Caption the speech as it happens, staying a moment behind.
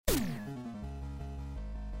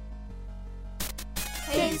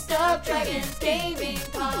Taste of Dragons Gaming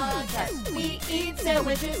Podcast. We eat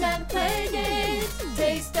sandwiches and play games.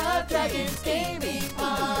 Taste of Dragons Gaming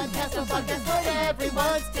Podcast. A podcast for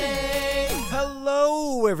everyone's taste.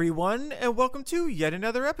 Hello, everyone, and welcome to yet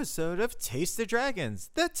another episode of Taste the Dragons,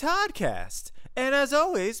 the Toddcast. And as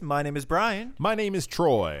always, my name is Brian. My name is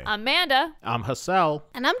Troy. Amanda. I'm Hassel.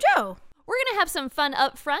 And I'm Joe. We're going to have some fun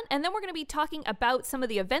up front, and then we're going to be talking about some of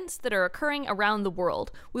the events that are occurring around the world.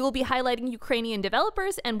 We will be highlighting Ukrainian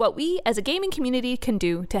developers and what we, as a gaming community, can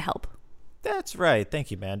do to help. That's right.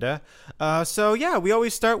 Thank you, Amanda. We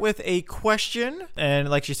always start with a question. And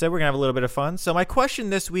like she said, we're going to have a little bit of fun. So my question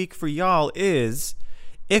this week for y'all is,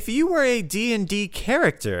 if you were a D&D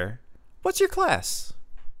character, what's your class?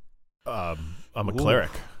 I'm a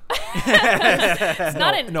cleric. It's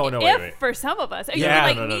not an if wait. for some of us. Yeah,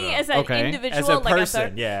 you mean me as an individual, as a like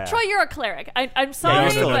person, yeah. Troy, you're a cleric. I'm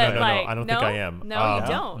sorry, No, but I don't think I am. No, you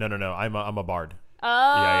don't. No. I'm a bard. Oh,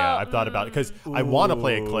 Yeah. I've thought about it because I want to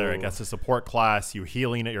play a cleric. That's a support class. You're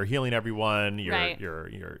healing everyone.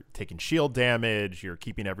 You're taking shield damage. You're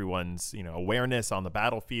keeping everyone's awareness on the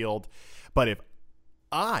battlefield. But if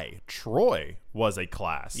Troy, was a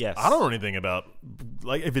class. Yes. I don't know anything about,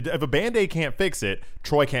 like, if a Band-Aid can't fix it,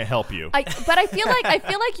 Troy can't help you. But I feel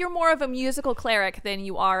like you're more of a musical cleric than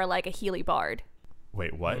you are like a Healy bard.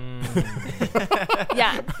 Wait, what?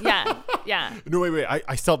 Yeah. No, wait.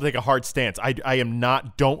 I still have to take a hard stance. I am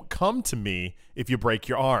not. Don't come to me if you break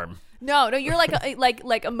your arm. No, you're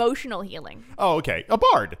like emotional healing. Oh, okay. A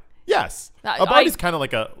bard. Yes. A bard is kind of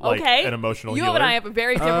like an emotional healer. You and I have a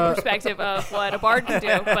very different perspective of what a bard can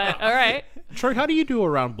do, but all right. Troy, how do you do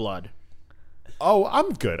around blood? Oh, I'm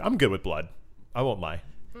good. I'm good with blood. I won't lie.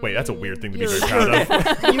 Wait, that's a weird thing to be very proud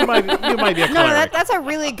of. You might be a cleric. No, that's a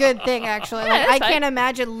really good thing, actually. Yeah, I that's can't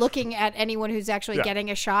imagine looking at anyone who's actually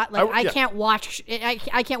getting a shot. Like, I can't watch.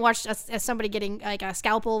 I can't watch somebody getting like a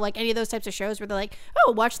scalpel, like any of those types of shows where they're like,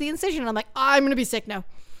 "Oh, watch the incision." And I'm like, I'm gonna be sick now.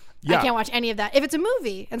 Yeah. I can't watch any of that. If it's a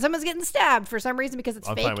movie and someone's getting stabbed for some reason because it's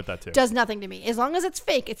I'm fake, fine with that too. Does nothing to me. As long as it's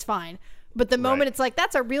fake, it's fine. But the moment it's like,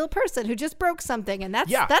 that's a real person who just broke something and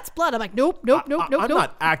that's blood. I'm like, nope. I'm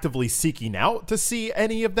not actively seeking out to see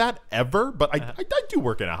any of that ever, but I do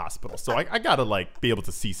work in a hospital, so I gotta be able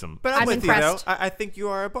to see some. But I'm with impressed. you though. I think you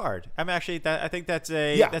are a bard. I think that's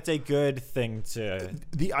a good thing to.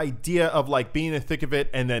 The idea of being in the thick of it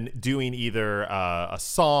and then doing either a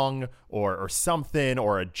song or something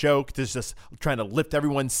or a joke that's just trying to lift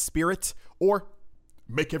everyone's spirit or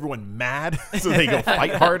make everyone mad so they go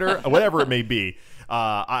fight harder, whatever it may be.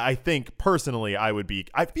 I think personally I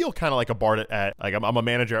feel kind of like a bard at I'm a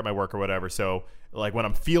manager at my work or whatever. So when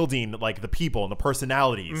I'm fielding the people and the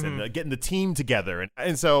personalities and getting the team together.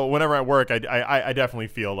 And so whenever I work, I definitely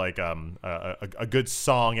feel like a good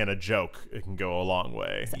song and a joke, it can go a long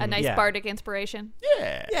way. A nice bardic inspiration.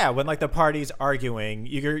 Yeah. Yeah, when the party's arguing,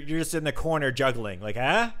 you're just in the corner juggling, like,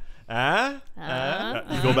 You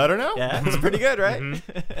feel better now? Yeah, it's pretty good, right?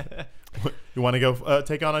 You want to go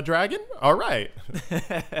take on a dragon? All right.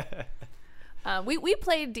 We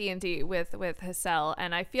played D&D with Hassel,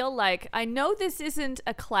 and I feel like I know this isn't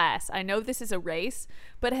a class. I know this is a race,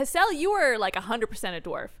 but Hassel, you are 100% a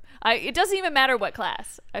dwarf. It doesn't even matter what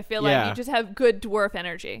class. I feel like you just have good dwarf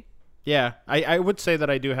energy. Yeah, I would say that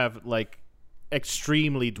I do have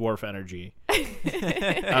extremely dwarf energy.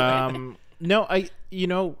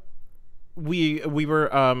 We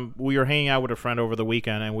were hanging out with a friend over the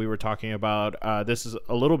weekend, and we were talking about this is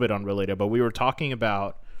a little bit unrelated, but we were talking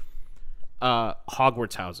about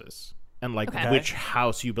Hogwarts houses and which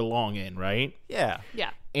house you belong in, right? Yeah.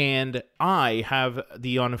 And I have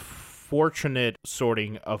the unfortunate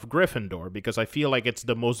sorting of Gryffindor because I feel like it's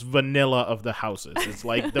the most vanilla of the houses. It's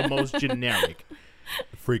the most generic.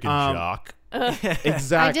 Freaking jock.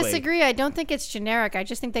 Exactly. I disagree. I don't think it's generic. I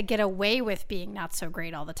just think they get away with being not so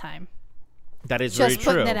great all the time. That is just very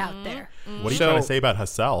true. putting it out there. What are you trying to say about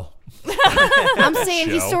Hassel? I'm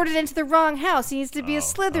saying he Joe. sorted into the wrong house. He needs to be a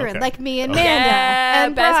Slytherin, okay. like me and Okay. Amanda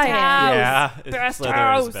and best Brian. house. Yeah, Best Slytherin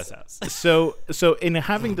house. is best house. So in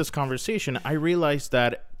having this conversation, I realized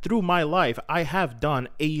that through my life, I have done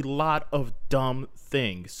a lot of dumb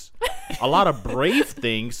things, a lot of brave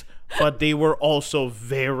things, but they were also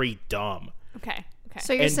very dumb. Okay.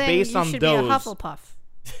 So you're And saying based you on should those- be a Hufflepuff.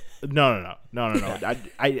 No.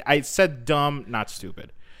 I said dumb, not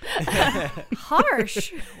stupid.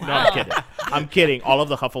 Harsh. No, I'm kidding. All of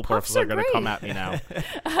the Hufflepuffs Puffs are are going to great. come at me now.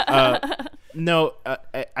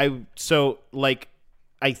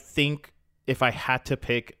 I think if I had to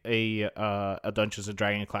pick a Dungeons and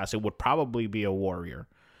Dragons class, it would probably be a warrior,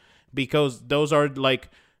 because those are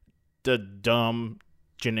the dumb,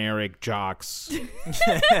 generic jocks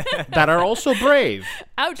that are also brave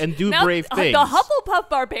Ouch. and do Now, brave things. The Hufflepuff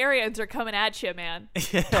barbarians are coming at you, man. It's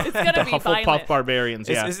gonna The be Hufflepuff violent. barbarians,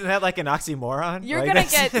 yeah. Isn't that like an oxymoron? You're Like, gonna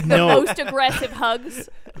that's- get the No. most aggressive hugs.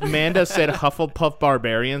 Amanda said Hufflepuff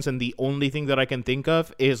barbarians, and the only thing that I can think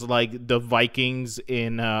of is like the Vikings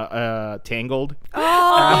in Tangled.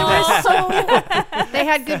 Oh, they were so. They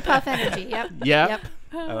had good puff energy. Yep. Yeah. Yep.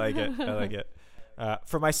 I like it. I like it.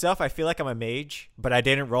 For myself, I feel like I'm a mage, but I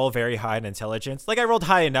didn't roll very high in intelligence. Like I rolled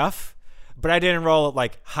high enough, but I didn't roll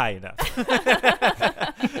like high enough. Like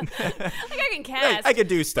I can cast. I could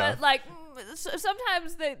do stuff. But like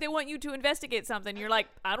sometimes they want you to investigate something. You're like,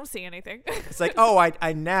 I don't see anything. It's like, oh,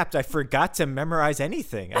 I napped. I forgot to memorize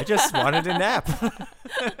anything. I just wanted to nap.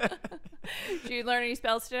 Did you learn any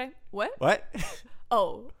spells today? What? What?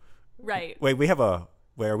 Oh, right. Wait, we have a.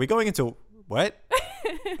 Where are we going into? What?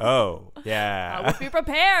 Oh, I yeah. would be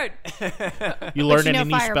prepared. You learned you know any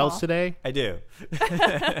new Fireball. spells today? I do.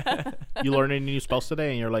 You learned any new spells today?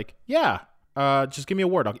 And you're like, yeah, just give me a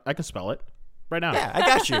word. I can spell it right now. Yeah, I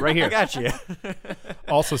got you. Right here. I got you.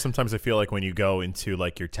 Also, sometimes I feel like when you go into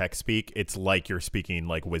like your tech speak, it's like you're speaking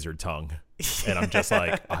like wizard tongue. And I'm just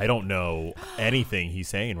like, I don't know anything he's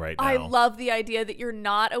saying right now. I love the idea that you're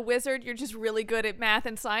not a wizard. You're just really good at math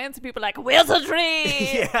and science. And people are like, wizardry.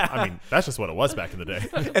 Yeah. I mean, that's just what it was back in the day.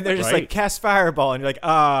 And they're just Right. like, cast fireball. And you're like,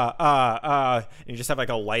 and you just have like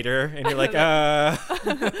a lighter. And you're like,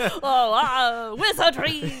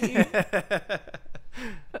 Wizardry.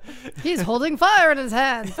 He's holding fire in his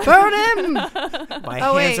hands. Burn him. my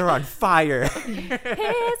Oh, hands wait. are on fire. His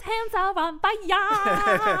hands are on fire.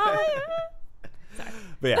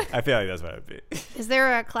 But yeah, I feel like that's what it would be. Is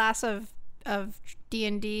there a class of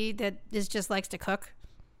D&D that just likes to cook?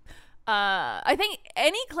 I think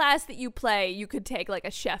any class that you play, you could take like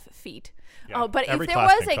a chef feat. Yeah, Oh, but if every there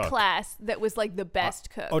class was can a cook. class that was like the best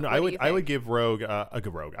cook, Oh no, what do you I would think? give Rogue a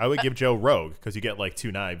good Rogue. I would give Joe Rogue because you get like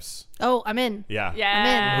 2 knives. Oh, I'm in. Yeah.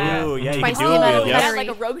 Yeah. Ooh, yeah, you Spicy can do lemon it. with Yeah, Larry. like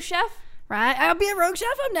a rogue chef. Right? I'll be a rogue chef.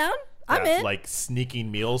 I'm down. I'm in. Like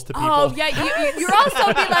sneaking meals to people. Oh yeah, you're also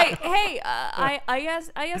be like, hey, I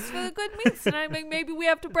asked for the good meats, and I mean maybe we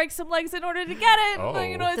have to break some legs in order to get it. Oh.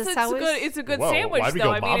 You know, This it's how a good Whoa, sandwich why'd we though.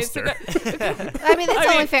 go I mean, it's a mobster? good. I mean, it's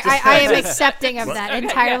only fair. I am accepting of that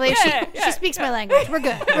entirely. yeah, She speaks my language. We're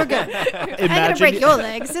good. We're good. I'm gonna Imagine break your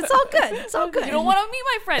legs. It's all good. It's all good. You don't want to meet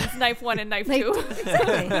my friends, knife 1 and knife 2.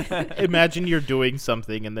 Exactly. Imagine you're doing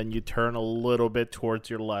something and then you turn a little bit towards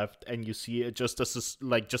your left and you see it just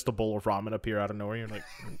a bowl of ramen appear out of nowhere. You're like,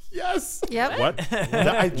 Yes. Yep. what?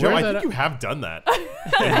 Joe, Where I that- think you have done that.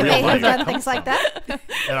 I may have done things like that.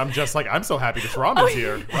 And I'm just like, I'm so happy this ramen's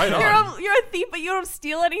here. Right on. You're a thief, but you don't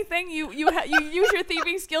steal anything. You use your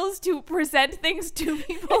thieving skills to present things to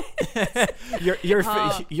people.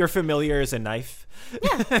 Your familiar is a knife.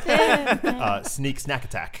 Sneak snack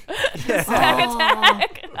attack. Snack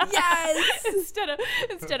attack. Yes.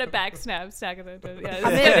 instead of back snap, snack attack. Yeah,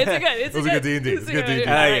 I'm in. it's a good D&D. it's a good D&D.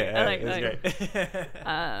 I I like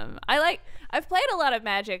like. I've played a lot of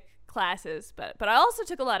magic classes, but I also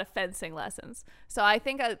took a lot of fencing lessons. So I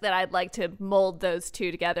think that I'd like to mold those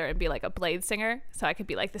two together and be like a blade singer. So I could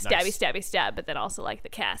be like the stabby, Nice. stabby, stab, but then also like the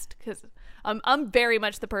cast, because I'm very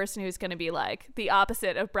much the person who's going to be like the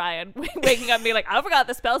opposite of Brian, waking up and being like, I forgot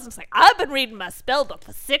the spells. I'm just like, I've been reading my spell book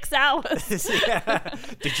for 6 hours. Yeah.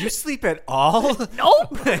 Did you sleep at all?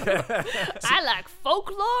 Nope. I like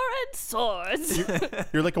folklore and swords.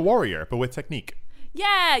 You're like a warrior, but with technique.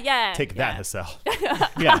 Yeah. Take that, Hassel.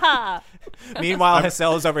 Yeah. Meanwhile,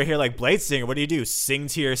 Hassel is over here like, Blade Singer, what do? Sing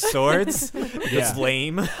to your swords? It's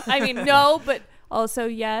lame. I mean, no, but also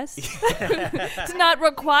yes. It's not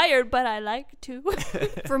required, but I like to.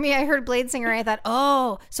 For me, I heard Blade Singer and I thought,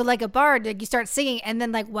 oh, so like a bard, like you start singing and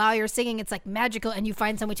then like while you're singing, it's like magical and you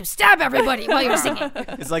find some way to stab everybody while you're singing.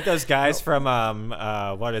 It's like those guys from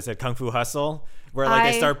what is it, Kung Fu Hustle, where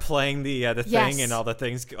like they start playing the thing Yes. and all the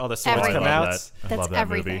swords Everything. come I out. love that. I That's love that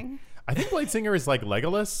everything. movie. I think Blade Singer is like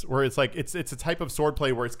Legolas, where it's like it's a type of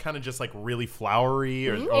swordplay where it's kind of just like really flowery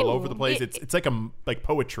or all over the place. It's like like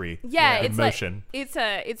poetry. Yeah, in it's motion. like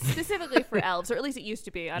it's specifically for elves, or at least it used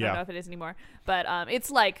to be. I don't Yeah. know if it is anymore, but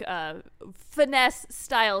it's like finesse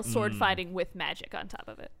style sword fighting with magic on top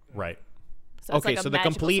of it. Right. So it's Okay, like a so the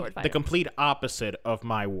magical sword complete fighter. opposite of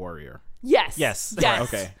my warrior. Yes. Yes.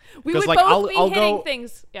 Okay. We 'Cause, would like, both I'll- be I'll hitting go-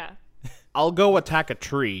 things. Yeah. I'll go attack a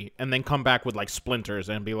tree and then come back with like splinters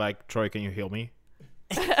and be like, Troy, can you heal me?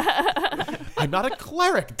 I'm not a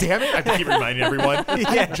cleric, damn it! I have to keep reminding everyone.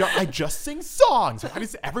 I just sing songs. Why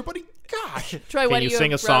does everybody? Gosh. Troy, Can what you do you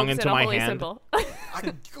sing have a song rogues into and a my holy hand? symbol?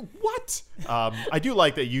 What? I do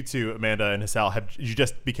like that you two, Amanda and Hassel, you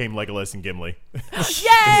just became Legolas and Gimli. Yay!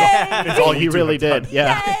 It's all He you two really have did. done.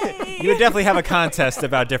 Yeah. You would definitely have a contest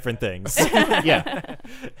about different things. Yeah.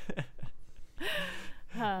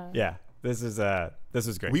 Yeah, this is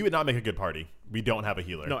great. We would not make a good party. We don't have a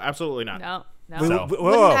healer. No, absolutely not. No. We- So- we- Wouldn't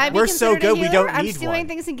whoa, I be we're so considered a good we healer? don't I'm need stealing one.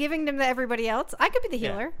 things and giving them to everybody else. I could be the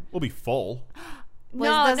healer. We'll be full.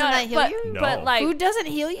 Doesn't that heal but, you? No. But like, Food doesn't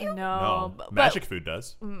heal you? No, but magic food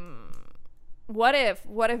does. What if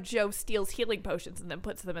Joe steals healing potions and then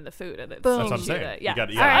puts them in the food and then Boom. That's what I'm you saying. the- You yeah.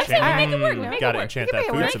 gotta All right, enchant, all right. Make it work. Make gotta it work. enchant You can that make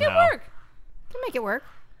it food work. Make somehow. it work. Can make it work.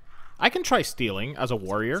 I can try stealing as a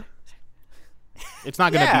warrior. It's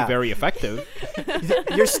not going to Yeah. be very effective.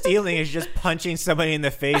 Your stealing is just punching somebody in the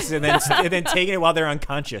face and then taking it while they're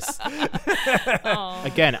unconscious.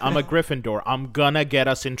 Again, I'm a Gryffindor. I'm gonna get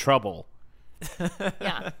us in trouble.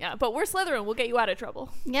 Yeah. But we're Slytherin. We'll get you out of trouble.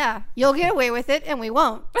 Yeah, you'll get away with it, and we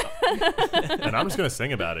won't. And I'm just gonna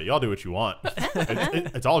sing about it. Y'all do what you want.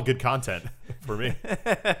 It's all good content for me.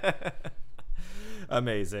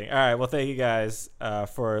 Amazing. All right. Well, thank you guys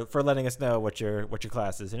for letting us know what your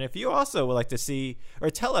class is. And if you also would like to see or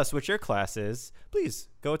tell us what your class is, please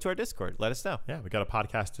go to our Discord. Let us know. Yeah, we got a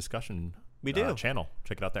podcast discussion. We do. Channel.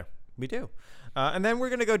 Check it out there. We do. And then we're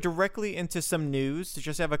going to go directly into some news to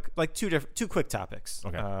just have two quick topics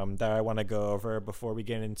Okay. that I want to go over before we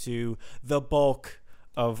get into the bulk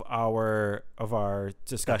of our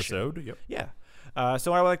discussion. Episode. Yep. Yeah.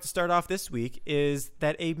 So what I would like to start off this week is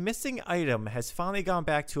that a missing item has finally gone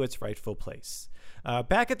back to its rightful place.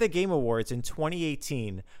 Back at the Game Awards in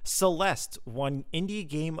 2018, Celeste won Indie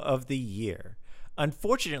Game of the Year.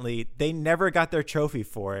 Unfortunately, they never got their trophy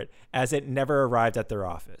for it, as it never arrived at their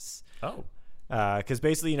office. Oh. Because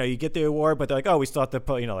basically, you get the award, but they're like, oh, we still have to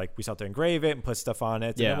put, we still have to engrave it and put stuff on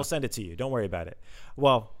it, and then we'll send it to you. Don't worry about it.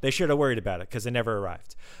 Well, they should have worried about it because it never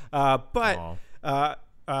arrived.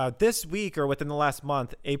 This week or within the last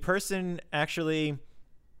month, a person actually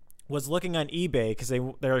was looking on eBay because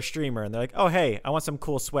they're a streamer, and they're like, oh, hey, I want some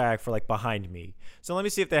cool swag for behind me. So let me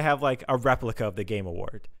see if they have a replica of the Game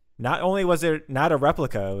Award. Not only was it not a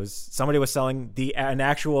replica, it was somebody was selling an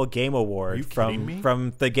actual Game Award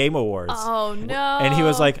from the Game Awards. Oh no! And he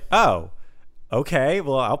was like, oh, okay,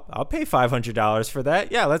 well, I'll pay $500 for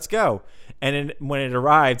that. Yeah, let's go. And then when it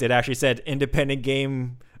arrived, it actually said Independent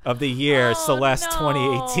Game of the Year, Celeste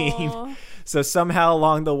 2018. So somehow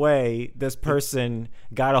along the way, this person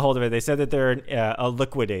got a hold of it. They said that they're a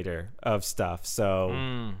liquidator of stuff.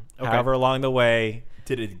 So however along the way,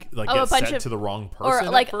 Did it a get bunch sent of- to the wrong person? or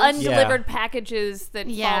at first? undelivered packages that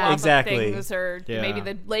fall off exactly. of things, or maybe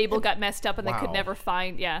the label got messed up and they could Wow. never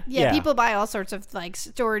find. Yeah, Yeah. people buy all sorts of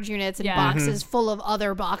storage units and Yeah. boxes full of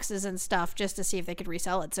other boxes and stuff just to see if they could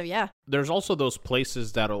resell it. So yeah, There's also those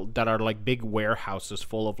places that are like big warehouses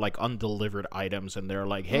full of undelivered items, and they're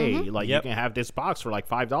like, hey, you can have this box for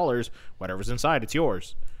 $5. Whatever's inside, it's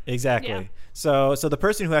yours. exactly. Yeah. So the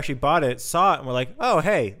person who actually bought it saw it and were like, oh,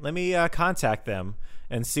 hey, let me contact them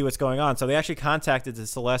and see what's going on. So they actually contacted the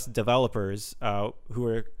Celeste developers,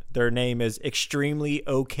 their name is Extremely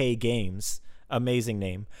OK Games. Amazing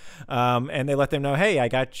name. And they let them know, hey, I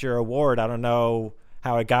got your award. I don't know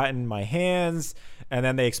how it got in my hands. And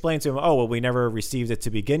then they explained to him, oh, well, we never received it to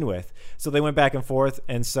begin with. So they went back and forth.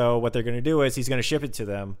 And so what they're going to do is he's going to ship it to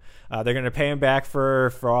them. They're going to pay him back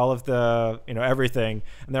for all of the, everything.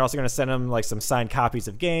 And they're also going to send him some signed copies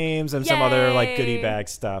of games and some other goodie Yay. bag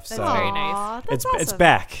stuff. That's so very nice. Aw, that's it's awesome.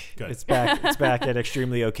 back. Good. It's back. It's back at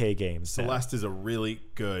Extremely OK Games. Celeste is a really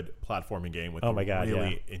good platforming game with Oh my God,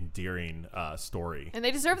 really endearing story. And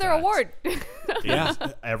they deserve their That- award. Yeah.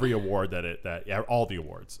 Every award all the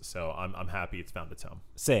awards. So I'm happy it's found its home.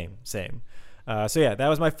 Same. So yeah, that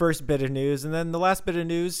was my first bit of news. And then the last bit of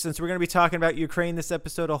news, since we're going to be talking about Ukraine this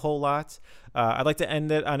episode a whole lot, I'd like to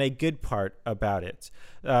end it on a good part about it.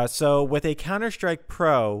 So with a Counter-Strike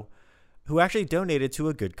pro who actually donated to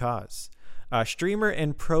a good cause. Streamer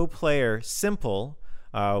and pro player Simple,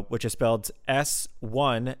 which is spelled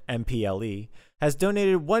S1MPLE, has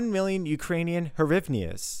donated 1 million Ukrainian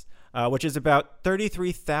hryvnias, which is about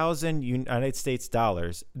 33,000 United States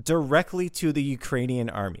dollars, directly to the Ukrainian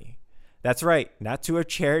army. That's right, not to a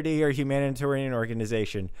charity or humanitarian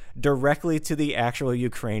organization, directly to the actual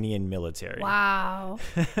Ukrainian military. Wow.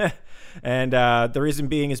 And the reason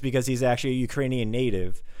being is because he's actually a Ukrainian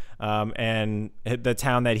native, and the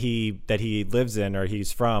town that he lives in or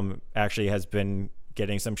he's from actually has been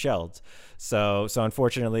getting some shelled. So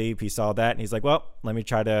unfortunately, he saw that and he's like, well, let me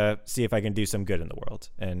try to see if I can do some good in the world.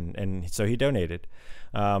 And so he donated.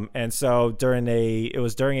 And so during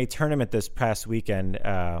a tournament this past weekend,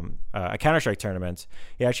 a Counter-Strike tournament,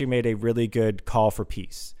 he actually made a really good call for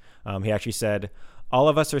peace. He actually said, all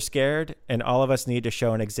of us are scared, and all of us need to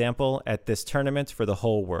show an example at this tournament for the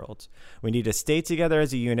whole world. We need to stay together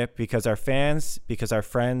as a unit because our fans, because our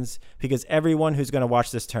friends, because everyone who's going to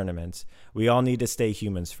watch this tournament. We all need to stay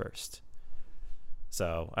humans first.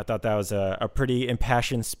 So I thought that was a pretty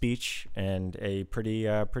impassioned speech and a pretty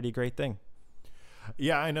great thing.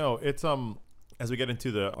 Yeah, I know. It's as we get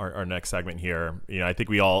into our next segment here, I think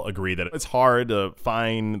we all agree that it's hard to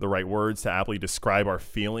find the right words to aptly describe our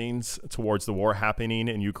feelings towards the war happening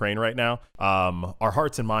in Ukraine right now. Our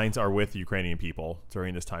hearts and minds are with Ukrainian people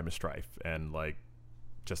during this time of strife, and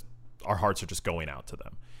just our hearts are just going out to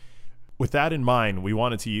them. With that in mind, we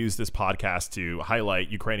wanted to use this podcast to highlight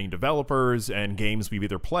Ukrainian developers and games we've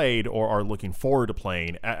either played or are looking forward to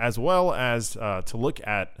playing, as well as to look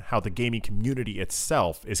at how the gaming community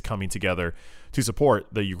itself is coming together to support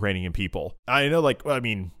the Ukrainian people. I know,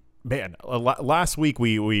 last week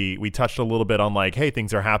we touched a little bit on hey,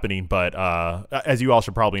 things are happening, but as you all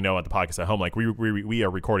should probably know at the podcast at home, we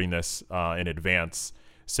are recording this in advance,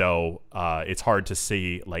 so it's hard to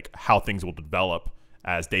see how things will develop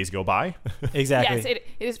as days go by. Exactly. Yes, it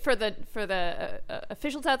is for the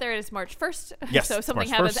officials out there. It is March 1st. Yes, so if something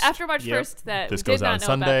March happens 1st. after March 1st that this we goes did on not know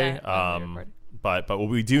Sunday. about that. But what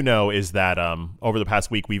we do know is that over the past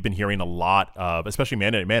week, we've been hearing a lot of, especially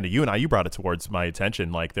Amanda, you brought it towards my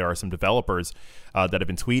attention. There are some developers that have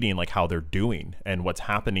been tweeting how they're doing and what's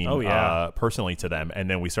happening personally to them. And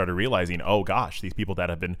then we started realizing, oh gosh, these people that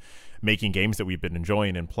have been making games that we've been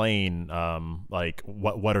enjoying and playing,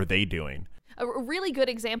 what are they doing? A really good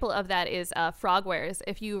example of that is Frogwares.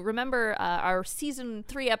 If you remember our season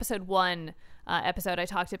 3, episode 1 episode, I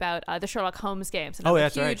talked about the Sherlock Holmes games. And I'm a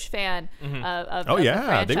huge fan of the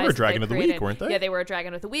franchise they were a Dragon of the Week, weren't they? Yeah, they were a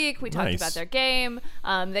Dragon of the Week. We talked about their game.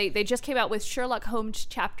 They just came out with Sherlock Holmes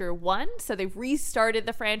Chapter 1, so they've restarted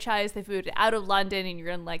the franchise. They've moved out of London, and you're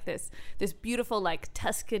in this beautiful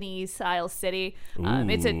Tuscany style city.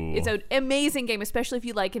 It's an amazing game, especially if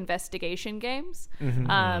you like investigation games.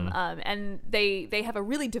 And they have a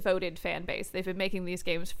really devoted fan base. They've been making these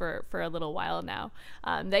games for a little while now.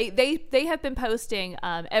 They have been posting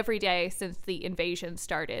every day since the invasion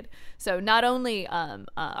started. So not only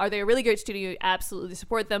are they a really great studio, you absolutely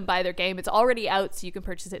support them, buy their game. It's already out, so you can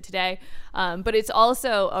purchase it today. But it's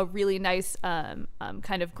also a really nice kind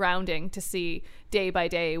of grounding to see day by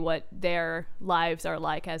day what their lives are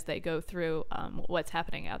like as they go through what's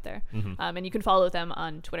happening out there. And you can follow them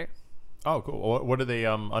on Twitter. Oh, cool. What are they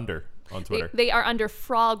under on Twitter? They are under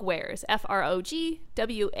Frogwares, Frogwares.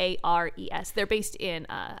 They're based in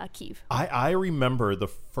Kyiv. I remember the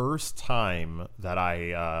first time that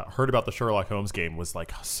I heard about the Sherlock Holmes game was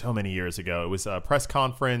so many years ago. It was a press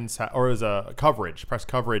conference, or it was a press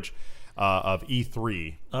coverage of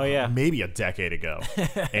E3. Oh yeah, maybe a decade ago.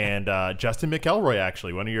 And Justin McElroy,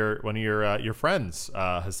 actually, one of your friends,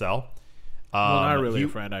 Hassel. Well, not really a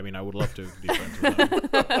friend. I mean, I would love to be friends with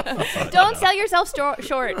him. Don't sell yourself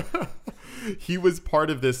short. He was part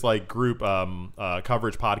of this group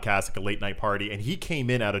coverage podcast, a late night party, and he came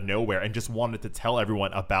in out of nowhere and just wanted to tell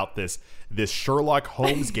everyone about this Sherlock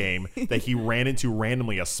Holmes game that he ran into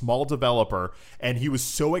randomly, a small developer, and he was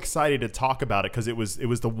so excited to talk about it because it was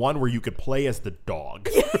the one where you could play as the dog.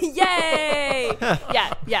 Yay!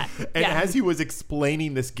 Yeah. And as he was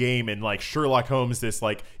explaining this game and Sherlock Holmes, this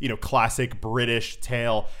classic British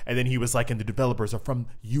tale, and then he was and the developers are from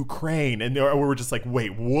Ukraine, and we were just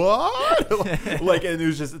wait, what? And it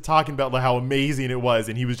was just talking about how amazing it was,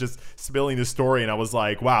 and he was just spilling the story, and I was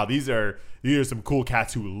like, wow, these are some cool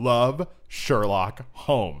cats who love Sherlock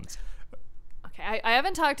Holmes. Okay, I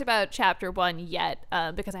haven't talked about Chapter 1 yet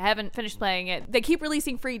because I haven't finished playing it. They keep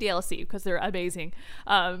releasing free DLC because they're amazing.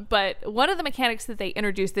 But one of the mechanics that they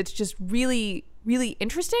introduced that's just really, really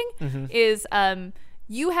interesting is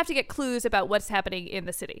you have to get clues about what's happening in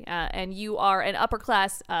the city, and you are an upper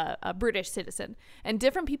class British citizen, and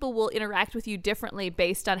different people will interact with you differently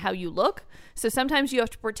based on how you look. So sometimes you have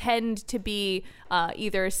to pretend to be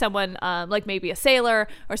either someone maybe a sailor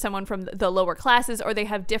or someone from the lower classes, or they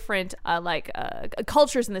have different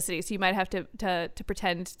cultures in the city. So you might have to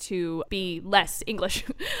pretend to be less English.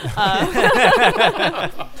 But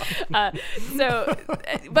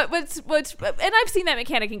and I've seen that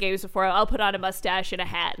mechanic in games before. I'll put on a mustache and a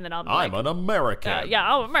hat, and then I'm an American.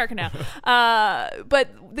 yeah, I'm American now. But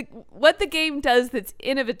what the game does that's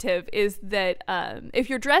innovative is that if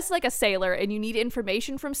you're dressed like a sailor and you need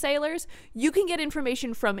information from sailors, you can get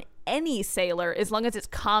information from any sailor as long as it's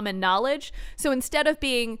common knowledge. So instead of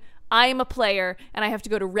being, I'm a player and I have to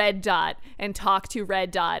go to Red Dot and talk to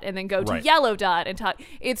Red Dot and then go to Yellow Dot and talk,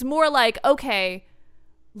 it's more like, okay,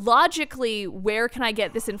 logically, where can I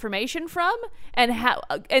get this information from, and how?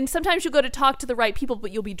 And sometimes you'll go to talk to the right people,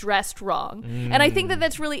 but you'll be dressed wrong. And I think that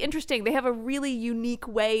that's really interesting. They have a really unique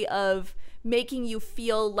way of making you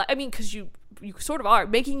feel like, I mean, because you sort of are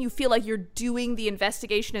making you feel like you're doing the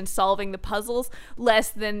investigation and solving the puzzles less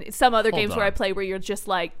than some other games where I play where you're just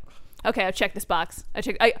like, okay, I've checked this box.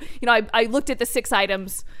 I looked at the 6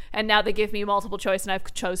 items, and now they give me multiple choice, and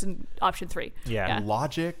I've chosen option 3. Yeah.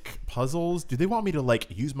 Logic puzzles. Do they want me to like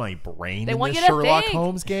use my brain They in want this you to Sherlock think.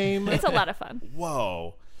 Holmes game? It's a lot of fun.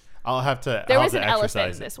 Whoa. I'll have to. There I'll is have an to elephant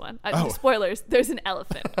exercise in it. this one. Spoilers. There's an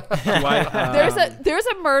elephant. Do There's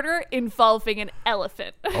a murder involving an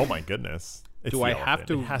elephant. Oh my goodness. It's the I elephant. have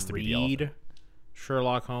to It has to be the read elephant.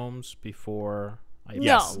 Sherlock Holmes before I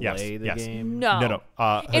Yes, play the yes. game? No. No.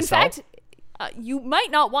 In Hassel? fact, you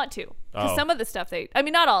might not want to, because Oh. some of the stuff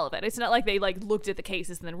not all of it. It's not like they like looked at the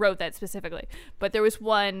cases and then wrote that specifically. But there was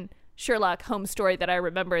one Sherlock Holmes story that I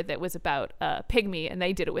remember that was about a pygmy, and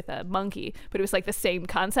they did it with a monkey, but it was like the same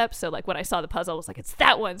concept. So like when I saw the puzzle, I was like, it's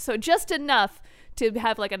that one. So just enough to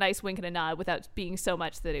have like a nice wink and a nod without being so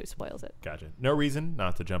much that it spoils it. Gotcha. No reason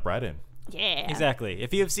not to jump right in. Yeah. Exactly.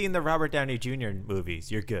 If you have seen the Robert Downey Jr.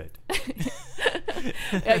 movies, you're good.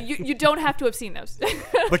 You don't have to have seen those.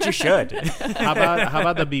 But you should. How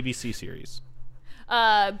about the BBC series?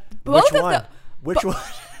 Both Which of one? the Which one?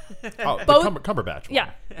 Oh, the Both- Cumberbatch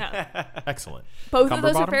one. yeah. Excellent. Both of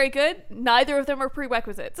those are Cumberbottom? very good. Neither of them are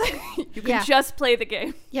prerequisites. You can Yeah. just play the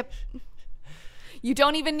game. Yep. You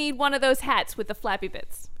don't even need one of those hats with the flappy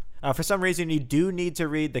bits. For some reason, you do need to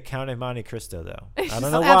read The Count of Monte Cristo, though. I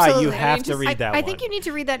don't know Oh, why absolutely. you I mean, have to just- read that I one. think you need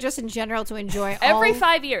to read that just in general to enjoy Every all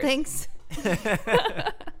 5 years. things.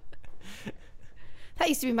 That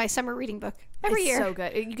used to be my summer reading book every It's year. so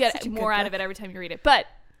good. You get Such a good more out book. of it every time you read it. But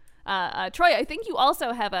Troy, I think you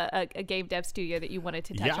also have a game dev studio that you wanted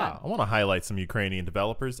to touch Yeah, on. I want to highlight some Ukrainian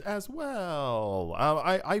developers as well.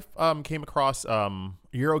 I came across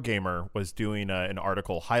Eurogamer was doing an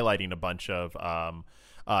article highlighting a bunch of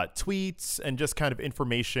tweets and just kind of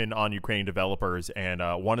information on Ukrainian developers. And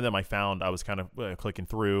one of them I found, I was kind of clicking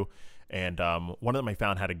through, and one of them I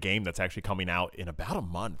found had a game that's actually coming out in about a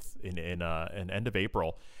month in end of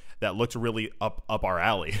April that looked really up our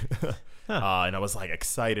alley. And I was like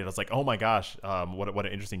excited. I was like, oh my gosh, what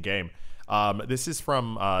an interesting game. This is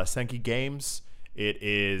from Senki Games. It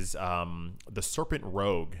is The Serpent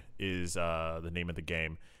Rogue is the name of the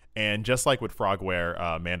game. And just like with Frogware,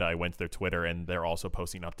 Amanda, I went to their Twitter, and they're also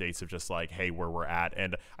posting updates of just like, hey, where we're at.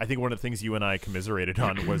 And I think one of the things you and I commiserated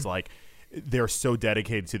on was like, they're so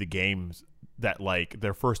dedicated to the games that like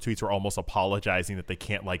their first tweets were almost apologizing that they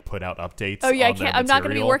can't like put out updates. Oh yeah, I on their can't. I'm not going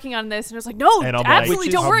to be material. working on this. And I was like, no, And I'm absolutely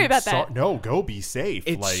like, don't worry I'm about that. No, go be safe.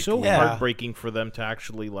 It's like, so Yeah. heartbreaking for them to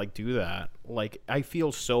actually like do that. Like I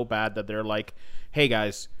feel so bad that they're like, "Hey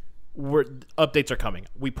guys, updates are coming.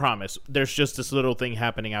 We promise. There's just this little thing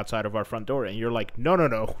happening outside of our front door." And you're like, "No.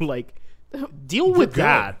 Like deal with good.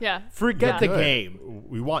 that. Yeah. Forget the Good. game."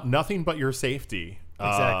 We want nothing but your safety.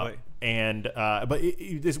 Exactly. But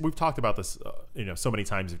we've talked about this, so many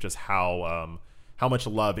times of just how much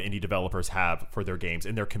love indie developers have for their games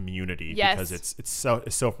and their community. Yes. Because it's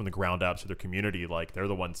so from the ground up to their community. Like they're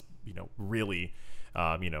the ones, really,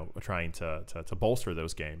 trying to bolster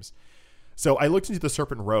those games. So I looked into the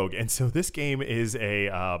Serpent Rogue, and so this game is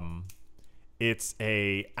it's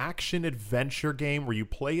a action adventure game where you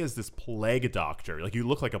play as this plague doctor. Like you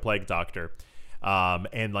look like a plague doctor.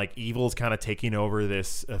 And like evil's kind of taking over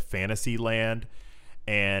this fantasy land,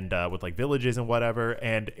 and with like villages and whatever,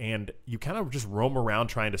 and you kind of just roam around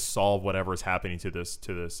trying to solve whatever is happening to this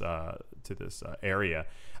area.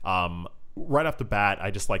 Right off the bat, I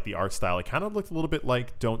just like the art style. It kind of looked a little bit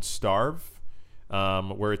like Don't Starve,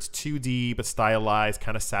 where it's 2D but stylized,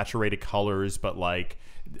 kind of saturated colors, but like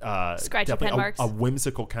Scratchy definitely pen marks. a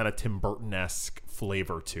whimsical kind of Tim Burton-esque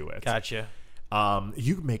flavor to it. Gotcha.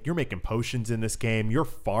 You're making potions in this game. You're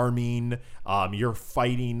farming. You're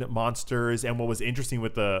fighting monsters. And what was interesting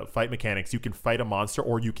with the fight mechanics, you can fight a monster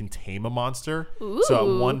or you can tame a monster.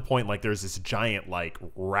 So at one point, like there's this giant like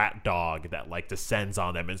rat dog that like descends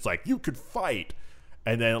on them, and it's like you could fight,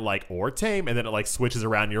 and then like or tame, and then it like switches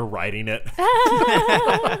around. And you're riding it,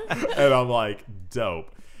 and I'm like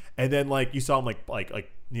dope. And then like you saw him like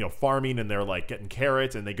farming, and they're like getting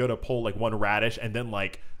carrots, and they go to pull like one radish, and then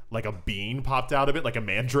like a bean popped out of it, like a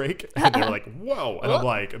mandrake, and they're like, whoa. And I'm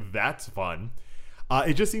like, that's fun.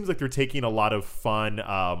 It just seems like they're taking a lot of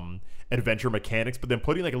fun adventure mechanics, but then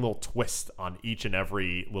putting like a little twist on each and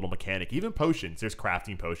every little mechanic. Even potions, there's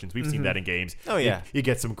crafting potions. We've seen that in games. Oh yeah, you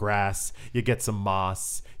get some grass, you get some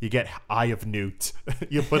moss, you get Eye of Newt.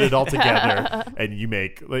 You put it all together and you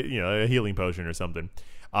make a healing potion or something.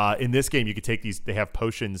 In this game, you could take these. They have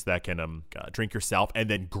potions that can drink yourself and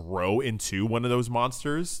then grow into one of those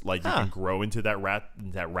monsters. Like you can grow into that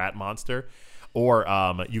rat monster, or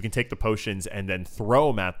you can take the potions and then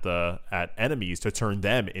throw them at enemies to turn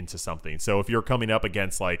them into something. So if you're coming up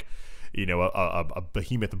against like a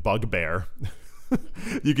behemoth bugbear,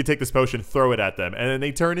 you could take this potion, throw it at them, and then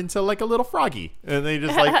they turn into like a little froggy, and they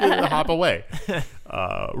just like hop away.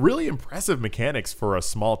 Really impressive mechanics for a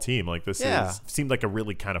small team. Like this seemed like a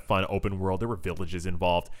really kind of fun open world. There were villages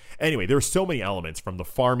involved. Anyway, there were so many elements, from the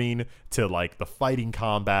farming to like the fighting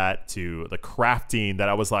combat to the crafting, that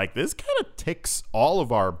I was like, this kind of ticks all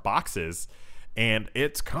of our boxes, and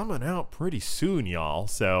it's coming out pretty soon, y'all.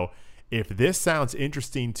 So if this sounds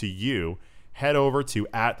interesting to you, head over to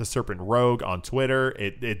 @TheSerpentRogue on Twitter.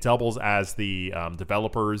 It doubles as the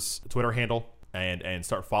developers' Twitter handle, and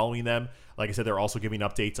start following them. Like I said, they're also giving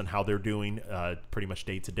updates on how they're doing pretty much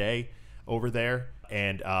day to day over there.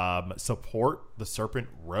 And support the Serpent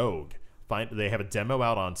Rogue. They have a demo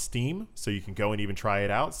out on Steam, so you can go and even try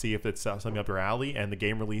it out, see if it's something up your alley. And the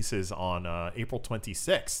game releases on April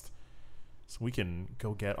 26th. So we can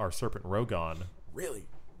go get our Serpent Rogue on really,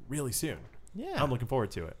 really soon. Yeah, I'm looking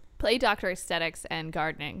forward to it. Play Doctor Aesthetics and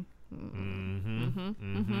gardening.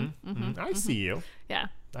 I see you. Yeah.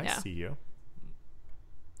 I see you.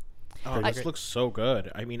 Oh, this looks so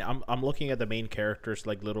good. I mean, I'm looking at the main characters,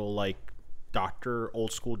 like little like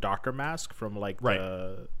old school doctor mask from like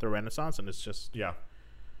the Renaissance, and it's just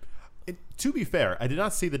To be fair, I did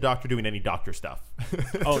not see the Doctor doing any Doctor stuff.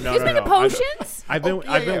 Oh no, He's making potions. I've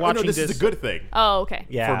been watching this. This is a good thing. Oh okay.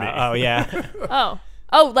 Yeah. For me. Oh yeah.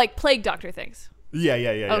 Oh, like plague doctor things. Yeah.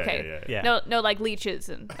 Okay. Yeah. No, like leeches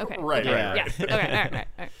and okay. Right. Yeah. Okay. All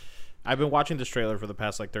right. I've been watching this trailer for the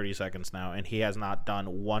past like 30 seconds now, and he has not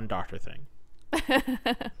done one doctor thing.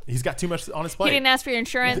 He's got too much on his plate. He didn't ask for your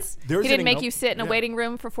insurance. He There's didn't make you sit in a waiting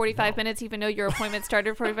room for 45 minutes, even though your appointment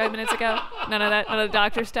started 45 minutes ago. None of that. None of the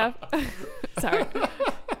doctor stuff. Sorry.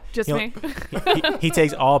 Just me. He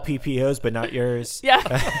takes all PPOs, but not yours. Yeah.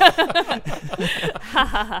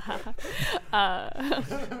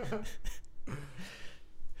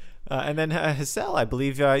 And then Hassel, I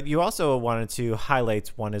believe you also wanted to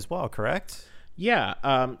highlight one as well, correct?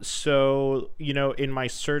 Yeah. So, in my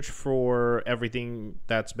search for everything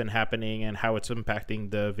that's been happening and how it's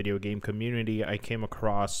impacting the video game community, I came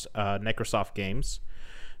across Necrosoft Games,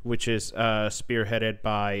 which is spearheaded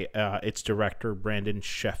by its director, Brandon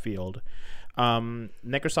Sheffield.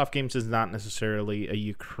 Necrosoft Games is not necessarily a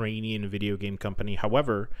Ukrainian video game company.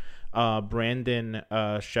 However, Brandon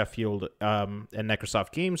Sheffield and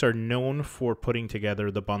Necrosoft Games are known for putting together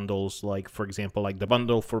the bundles, like, for example, like the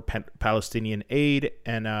bundle for Palestinian aid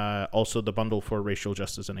and also the bundle for racial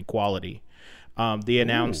justice and equality. They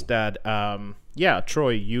announced that, Troy,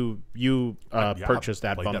 you purchased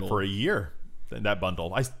that bundle. That for a year, that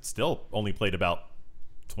bundle. I still only played about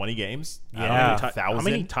 20 games. Yeah. How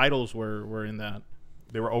many titles were in that?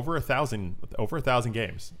 There were over 1,000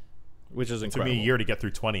 games. Which is incredible. It took me a year to get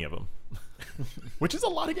through 20 of them, which is a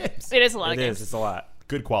lot of games. It is a lot of games. It's a lot.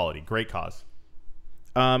 Good quality, great cause.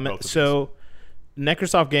 So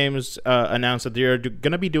Necrosoft Games announced that they're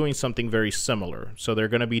going to be doing something very similar. So they're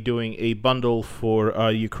going to be doing a bundle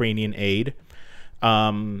for Ukrainian aid.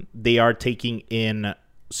 They are taking in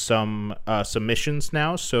some submissions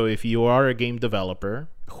now. So if you are a game developer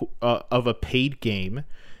of a paid game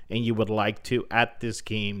and you would like to add this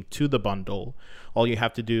game to the bundle, all you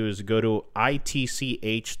have to do is go to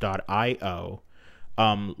itch.io,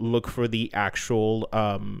 look for the actual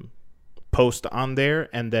post on there,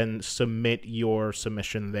 and then submit your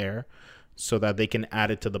submission there so that they can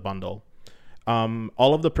add it to the bundle.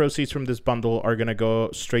 All of the proceeds from this bundle are going to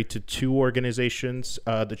go straight to two organizations.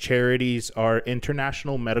 The charities are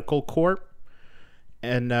International Medical Corps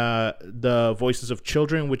and the Voices of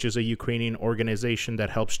Children, which is a Ukrainian organization that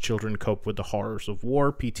helps children cope with the horrors of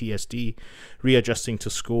war, PTSD, readjusting to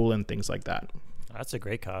school, and things like that. That's a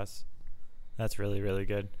great cause. That's really, really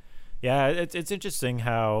good. Yeah, it's interesting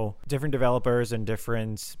how different developers and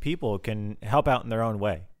different people can help out in their own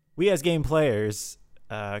way. We as game players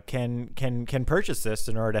can purchase this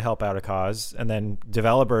in order to help out a cause, and then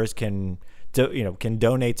developers can can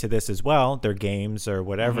donate to this as well, their games or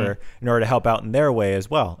whatever, in order to help out in their way as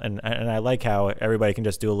well. And I like how everybody can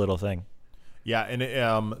just do a little thing. Yeah, and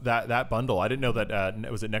that bundle, I didn't know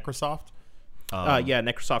that. Was it Necrosoft? Yeah,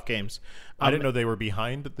 Necrosoft Games. I didn't know they were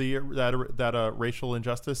behind that racial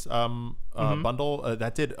injustice bundle.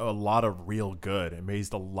 That did a lot of real good. It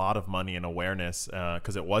raised a lot of money and awareness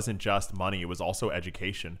because it wasn't just money; it was also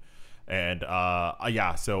education. And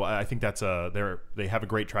so I think that's they have a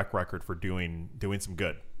great track record for doing some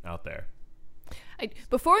good out there.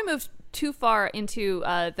 Before we move too far into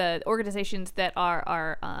the organizations that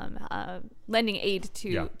are lending aid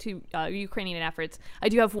to Ukrainian efforts, I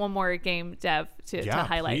do have one more game dev to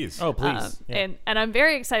highlight. Please. Oh, please. And I'm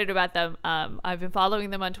very excited about them. I've been following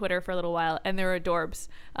them on Twitter for a little while, and they're adorbs.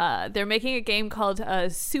 They're making a game called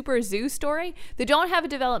Super Zoo Story. They don't have a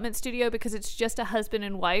development studio because it's just a husband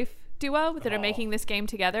and wife duo that are making this game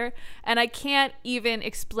together, and I can't even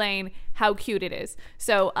explain how cute it is.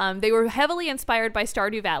 So they were heavily inspired by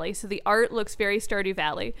Stardew Valley, so the art looks very Stardew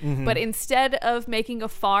Valley, but instead of making a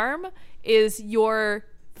farm, is your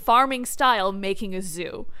farming style making a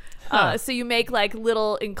zoo. So you make like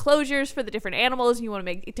little enclosures for the different animals. You want to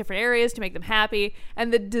make different areas to make them happy.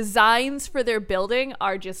 And the designs for their building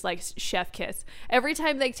are just like chef kiss. Every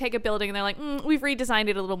time they take a building and they're like, we've redesigned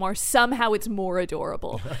it a little more. Somehow it's more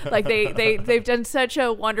adorable. Like they've done such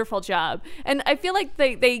a wonderful job. And I feel like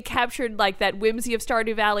they captured like that whimsy of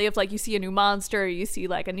Stardew Valley of like you see a new monster, you see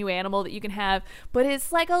like a new animal that you can have, but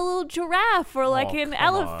it's like a little giraffe or like an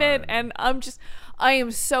elephant. And I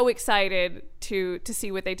am so excited to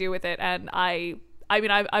see what they do with it, and I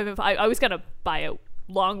was gonna buy it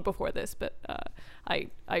long before this, but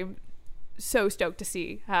I'm so stoked to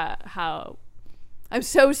see how I'm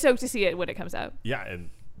so stoked to see it when it comes out. Yeah,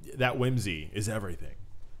 and that whimsy is everything.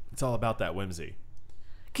 It's all about that whimsy.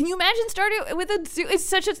 Can you imagine Stardew with a zoo? It's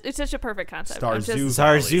such a perfect concept. Stardew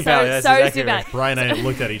Valley. That's Stardew exactly Valley. right. Brian and I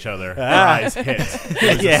looked at each other. Our eyes hit.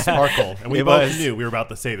 It was a sparkle. And we both knew we were about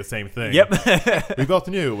to say the same thing. Yep. We both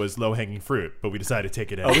knew it was low-hanging fruit, but we decided to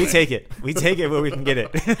take it anyway. Oh, we take it. We take it where we can get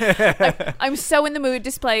it. I'm so in the mood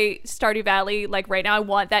to play Stardew Valley. Like right now, I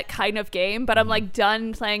want that kind of game, but I'm like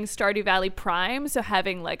done playing Stardew Valley Prime. So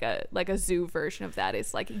having like a zoo version of that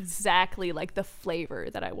is like exactly like the flavor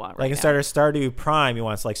that I want right now. Like instead of Stardew Prime, you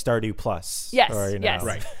want like Stardew Plus. Yes. Or, yes.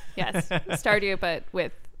 Right. Yes. Stardew, but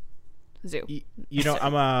with zoo. You know,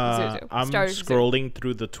 I'm Stardew scrolling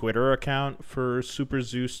through the Twitter account for Super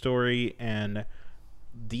Zoo Story, and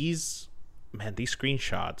these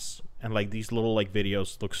screenshots and like these little like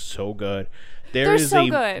videos look so good. They're so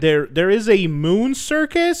good. There is a moon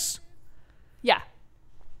circus. Yeah.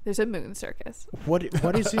 There's a moon circus. What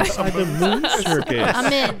is inside the moon circus?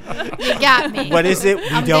 I'm in. You got me. What is it? We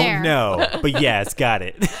I'm don't there. know. But yeah, it's got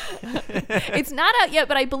it. It's not out yet,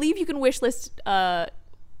 but I believe you can wishlist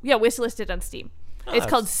it on Steam. It's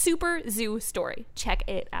called Super Zoo Story. Check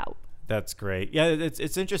it out. That's great. Yeah,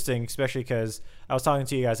 it's interesting, especially because I was talking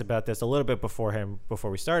to you guys about this a little bit before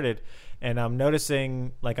we started, and I'm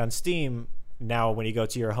noticing like on Steam now when you go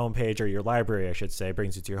to your homepage, or your library, I should say,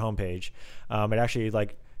 brings you to your homepage. It actually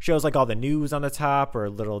like shows like all the news on the top or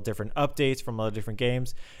little different updates from all the different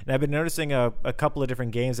games. And I've been noticing a couple of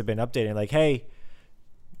different games have been updating like, hey,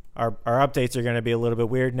 our updates are going to be a little bit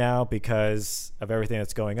weird now because of everything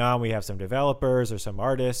that's going on. We have some developers or some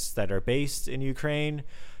artists that are based in Ukraine.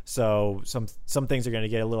 So some things are going to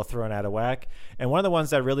get a little thrown out of whack. And one of the ones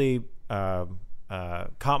that really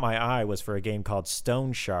caught my eye was for a game called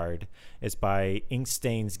Stone Shard. It's by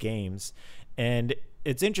Inkstains Games. And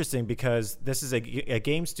it's interesting because this is a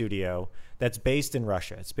game studio that's based in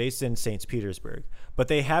Russia. It's based in St. Petersburg. But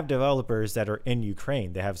they have developers that are in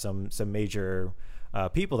Ukraine. They have some major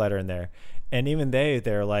people that are in there. And even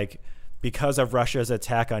they're like, because of Russia's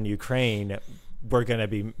attack on Ukraine, we're going to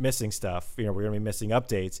be missing stuff. We're going to be missing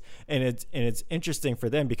updates. And it's interesting for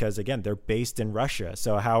them because, again, they're based in Russia.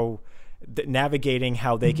 So navigating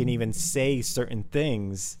how they can even say certain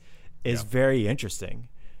things is very interesting.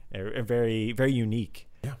 Very, very unique.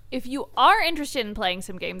 Yeah. If you are interested in playing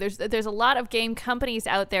some game, there's a lot of game companies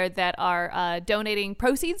out there that are donating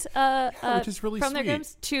proceeds which is really from their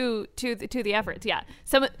games to the efforts. Yeah,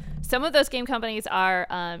 some of those game companies are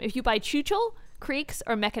if you buy Chuchel, Creeks,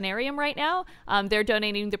 or Mechanarium right now, they're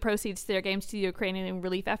donating the proceeds to their games to the Ukrainian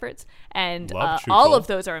relief efforts, and all of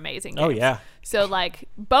those are amazing games. Oh yeah. So like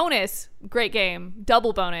bonus, great game,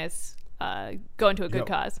 double bonus. Go into a good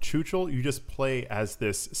cause. Chuchel, you just play as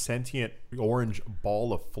this sentient orange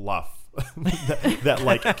ball of fluff that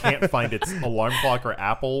like can't find its alarm clock or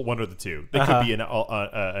apple, one or the two. It could be an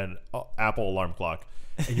apple alarm clock.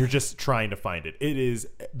 and you're just trying to find it. It is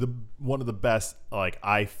one of the best like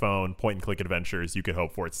iPhone point and click adventures you could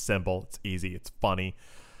hope for. It's simple, it's easy, it's funny.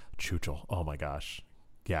 Choochel, oh my gosh,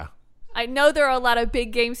 yeah. I know there are a lot of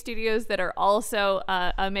big game studios that are also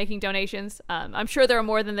making donations. I'm sure there are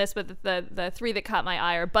more than this, but the three that caught my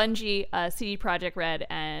eye are Bungie, CD Projekt Red,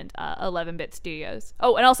 and 11-Bit Studios.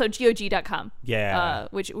 Oh, and also GOG.com. Yeah.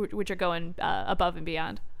 Which are going above and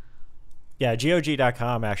beyond. Yeah,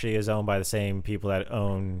 GOG.com actually is owned by the same people that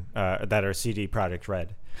own that are CD Projekt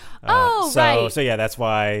Red. Right. So yeah, that's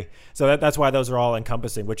why. So that's why those are all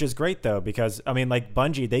encompassing, which is great though, because I mean, like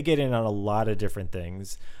Bungie, they get in on a lot of different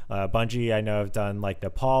things. Bungie, I know, have done like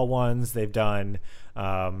Nepal ones. They've done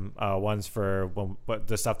ones for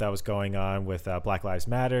the stuff that was going on with Black Lives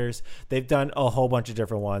Matters. They've done a whole bunch of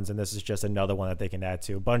different ones, and this is just another one that they can add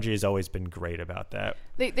to. Bungie has always been great about that.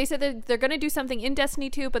 They said that they're going to do something in Destiny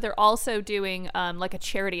 2, but they're also doing like a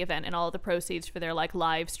charity event, and all of the proceeds for their like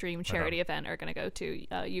live stream charity event are going to go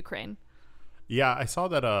to Ukraine. Yeah, I saw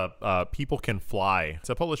that People Can Fly. It's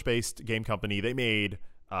a Polish-based game company. They made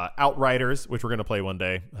Outriders, which we're going to play one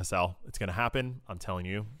day. Hassel, it's going to happen. I'm telling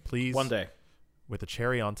you. Please. One day. With a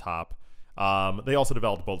cherry on top. They also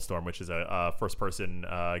developed Bulletstorm, which is a first-person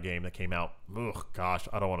game that came out. Ugh, gosh,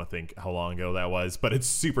 I don't want to think how long ago that was, but it's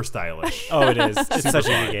super stylish. Oh, it is. It's such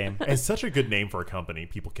a good game. It's such a good name for a company.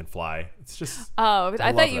 People Can Fly. It's just. Oh,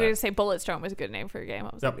 I thought you were that. going to say Bulletstorm was a good name for a game.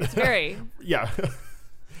 I was like, it's very. Yeah.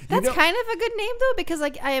 That's kind of a good name though, because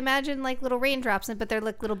like I imagine like little raindrops, but they're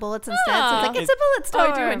like little bullets instead. So it's like it's a bullet storm.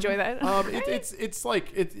 Oh, I do enjoy that. It's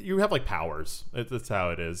like you have like powers. That's how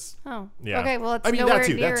it is. Oh, yeah. Okay, well, it's I mean nowhere that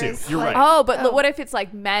too. near That too. as, You're like- right. Oh, but what if it's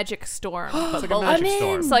like Magic Storm? It's like a bullets? magic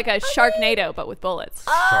storm. It's like a Sharknado, but with bullets.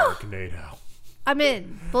 Sharknado. I'm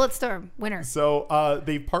in. Bulletstorm winner. So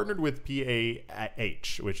they've partnered with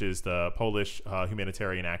PAH, which is the Polish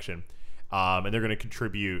Humanitarian Action, and they're going to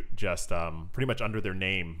contribute just pretty much under their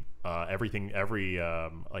name every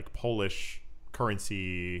like Polish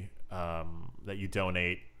currency that you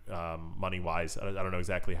donate money wise. I don't know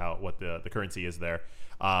exactly what the currency is there,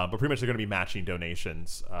 but pretty much they're going to be matching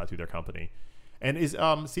donations to their company. And is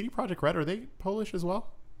CD Projekt Red, are they Polish as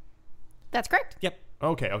well? That's correct. Yep.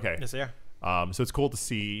 Okay. Yes, they are. So it's cool to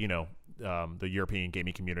see, the European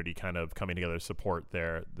gaming community kind of coming together to support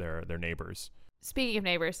their neighbors. Speaking of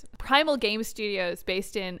neighbors, Primal Game Studios,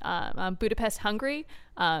 based in Budapest, Hungary,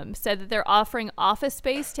 said that they're offering office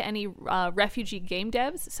space to any refugee game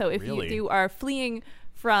devs. So if Really? you are fleeing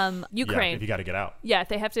from Ukraine, Yeah, if you got to get out. yeah, if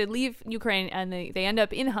they have to leave Ukraine and they end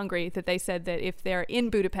up in Hungary, that they said that if they're in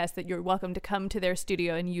Budapest, that you're welcome to come to their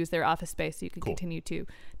studio and use their office space so you can continue to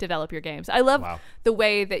develop your games. I love the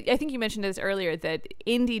way that, I think you mentioned this earlier, that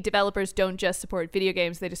indie developers don't just support video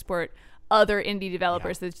games, they just support other indie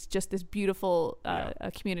developers. It's just this beautiful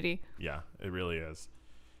community. Yeah, it really is.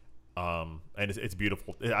 And it's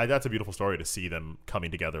beautiful. That's a beautiful story to see them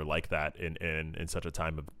coming together like that in such a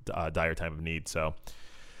time of dire time of need. So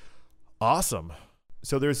awesome.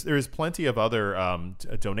 So there's plenty of other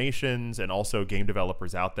donations and also game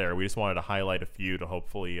developers out there. We just wanted to highlight a few to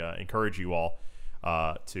hopefully encourage you all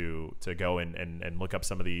to go and look up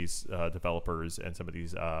some of these developers and some of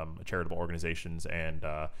these charitable organizations and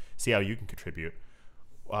see how you can contribute.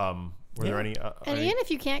 Were there any? And even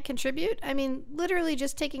if you can't contribute, I mean, literally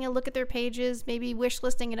just taking a look at their pages, maybe wish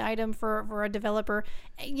listing an item for a developer,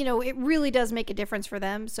 it really does make a difference for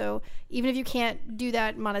them. So even if you can't do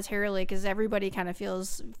that monetarily, because everybody kind of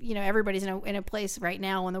feels, everybody's in a place right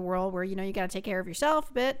now in the world where, you got to take care of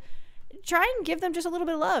yourself, but try and give them just a little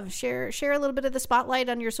bit of love. Share a little bit of the spotlight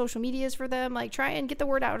on your social medias for them. Like, try and get the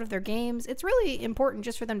word out of their games. It's really important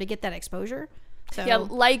just for them to get that exposure. So. Yeah,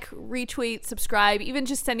 like, retweet, subscribe, even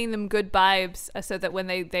just sending them good vibes so that when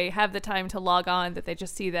they have the time to log on, that they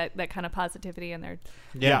just see that kind of positivity in there.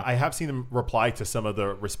 Yeah, I have seen them reply to some of the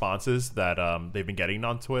responses that they've been getting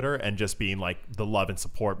on Twitter and just being like, the love and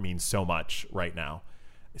support means so much right now.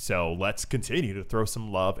 So let's continue to throw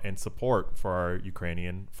some love and support for our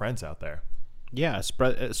Ukrainian friends out there. Yeah,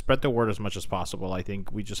 spread the word as much as possible. I think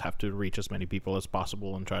we just have to reach as many people as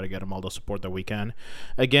possible and try to get them all the support that we can.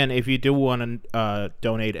 Again, if you do want to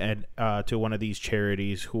donate to one of these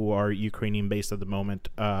charities who are Ukrainian-based at the moment,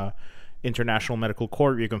 International Medical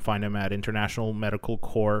Corps, you can find them at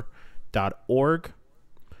internationalmedicalcorps.org.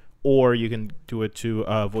 Or you can do it to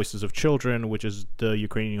Voices of Children, which is the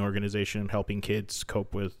Ukrainian organization helping kids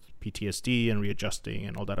cope with PTSD and readjusting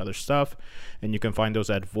and all that other stuff. And you can find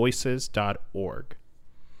those at voices.org.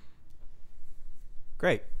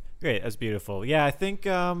 Great. That's beautiful. Yeah, I think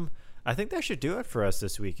that should do it for us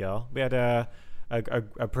this week, y'all. We had a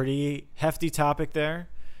pretty hefty topic there.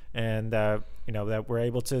 and you know, that we're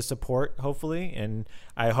able to support, hopefully. And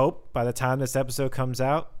I hope by the time this episode comes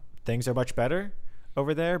out, things are much better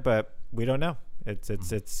over there, but we don't know. It's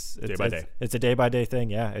Day by day. It's a day by day thing.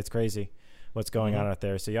 Yeah, it's crazy what's going on out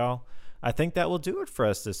there. So y'all, I think that will do it for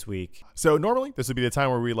us this week. So normally this would be the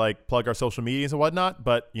time where we like plug our social medias and whatnot,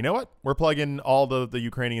 but you know what? We're plugging all the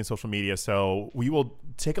Ukrainian social media. So we will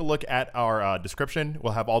take a look at our description.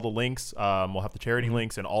 We'll have all the links. We'll have the charity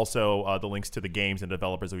links and also the links to the games and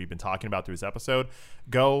developers that we've been talking about through this episode.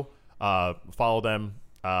 Go follow them.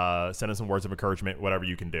 Send us some words of encouragement, whatever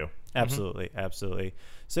you can do. Absolutely. Absolutely.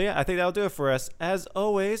 So yeah, I think that'll do it for us. As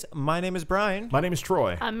always, my name is Brian. My name is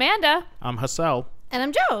Troy. Amanda. I'm Hassel. And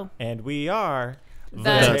I'm Joe. And we are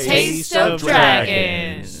The Taste of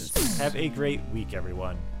Dragons. Have a great week,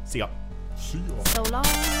 everyone. See ya. So long.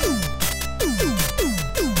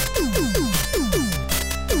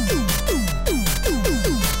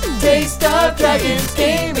 Taste of Dragons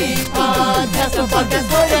Gaming Podcast, a podcast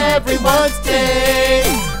for everyone's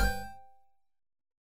taste.